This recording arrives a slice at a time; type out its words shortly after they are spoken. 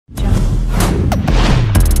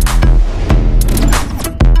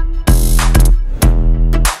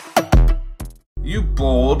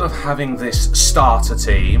bored of having this starter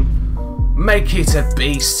team, make it a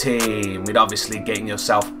beast team with obviously getting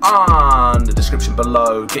yourself on the description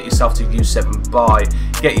below. Get yourself to U7 buy,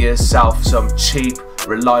 get yourself some cheap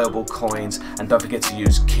reliable coins, and don't forget to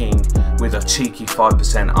use King with a cheeky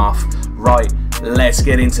 5% off. Right, let's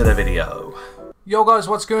get into the video. Yo guys,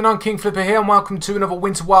 what's going on? Kingflipper here and welcome to another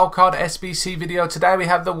Winter Wildcard SBC video. Today we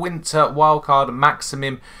have the Winter Wildcard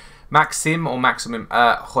Maxim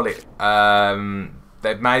Gullit.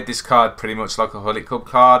 They've made this card pretty much like a Gullit Club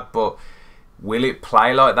card, but will it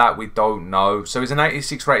play like that? We don't know. So he's an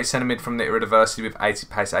 86 rated centre mid from the University with 80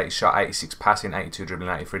 pace, 80 shot, 86 passing, 82 dribbling,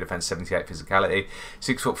 83 defence, 78 physicality,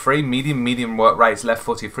 6'3", medium work rates, left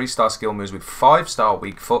footed, 3-star skill moves with 5-star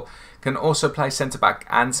weak foot. Can also play centre back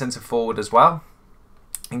and centre forward as well.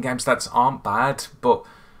 In-game stats aren't bad, but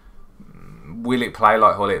will it play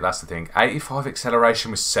like Gullit? That's the thing. 85 acceleration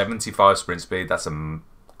with 75 sprint speed. That's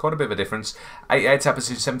quite a bit of a difference. 88 tap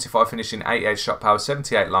position, 75 finishing, 88 shot power,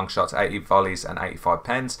 78 long shots, 80 volleys and 85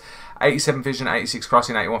 pens. 87 vision, 86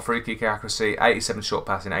 crossing, 81 free kick accuracy, 87 short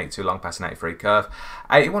passing, 82 long passing, 83 curve.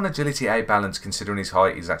 81 agility, 8 balance, considering his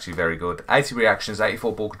height is actually very good. 80 reactions,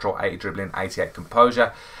 84 ball control, 80 dribbling, 88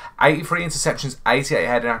 composure. 83 interceptions, 88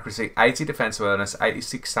 heading accuracy, 80 defense awareness,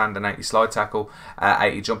 86 stand and 80 slide tackle,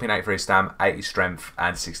 80 jumping, 83 stam, 80 strength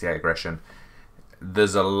and 68 aggression.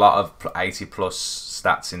 There's a lot of 80 plus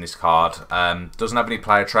stats in this card. Doesn't have any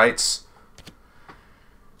player traits.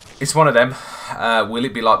 It's one of them. Will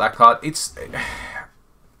it be like that card?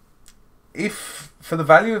 If for the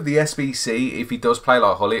value of the SBC, if he does play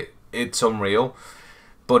like Gullit, it's unreal.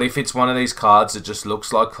 But if it's one of these cards that just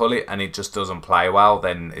looks like Gullit and it just doesn't play well,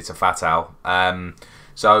 then it's a fat L.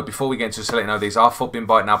 So before we get into it, so let you know, these are FUTBIN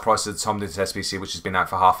Byte now priced at the time of this SBC, which has been out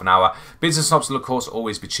for half an hour. Bids and snobs will of course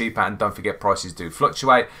always be cheaper, and don't forget prices do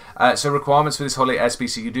fluctuate. So requirements for this Gullit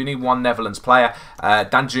SBC, you do need one Netherlands player.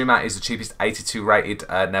 Danjuma is the cheapest 82 rated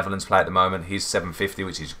Netherlands player at the moment. He's 750,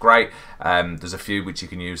 which is great. There's a few which you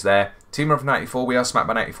can use there. Team of 94, we are smacked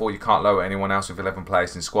by 94. You can't lower anyone else with 11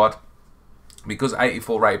 players in squad. Because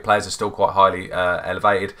 84 rated players are still quite highly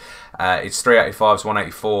elevated, it's 385s,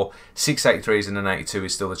 184, 683s and an 82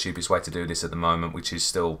 is still the cheapest way to do this at the moment, which is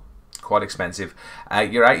still quite expensive.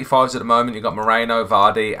 Your 85s at the moment, you've got Moreno,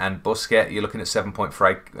 Vardy and Busquets. You're looking at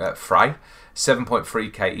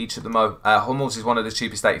 7.3k each at the moment. Hummels is one of the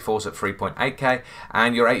cheapest 84s at 3.8k,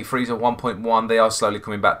 and your 83s are 1.1. They are slowly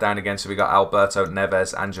coming back down again. So we got Alberto,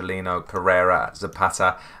 Neves, Angelino, Pereira,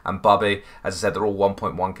 Zapata, and Bobby. As I said, they're all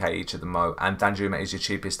 1.1k each at the moment. And Danjuma is your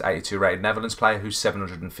cheapest 82 rated Netherlands player, who's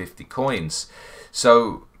 750 coins.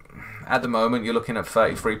 So at the moment, you're looking at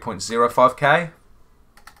 33.05k.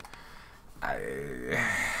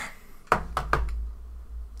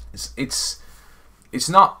 It's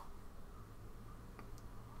not.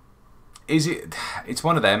 It's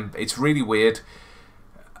one of them. It's really weird.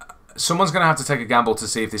 Someone's going to have to take a gamble to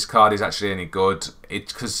see if this card is actually any good.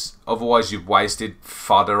 Because otherwise you've wasted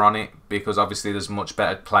fodder on it. Because obviously there's much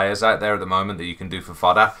better players out there at the moment that you can do for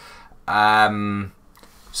fodder.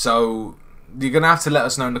 So you're going to have to let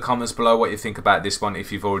us know in the comments below what you think about this one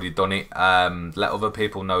if you've already done it. Let other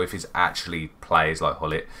people know if he's actually plays like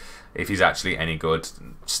Gullit. If he's actually any good.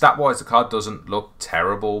 Stat-wise, the card doesn't look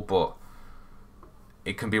terrible, but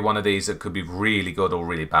it can be one of these that could be really good or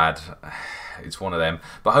really bad. It's one of them.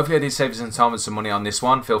 But hopefully I did save you some time and some money on this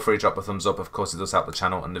one. Feel free to drop a thumbs up. Of course, it does help the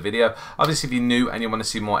channel and the video. Obviously, if you're new and you want to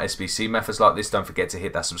see more SBC methods like this, don't forget to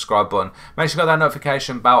hit that subscribe button. Make sure you got that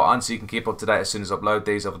notification bell on so you can keep up to date as soon as I upload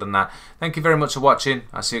these. Other than that, thank you very much for watching.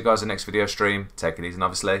 I'll see you guys in the next video stream. Take it easy and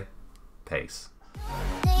obviously, peace.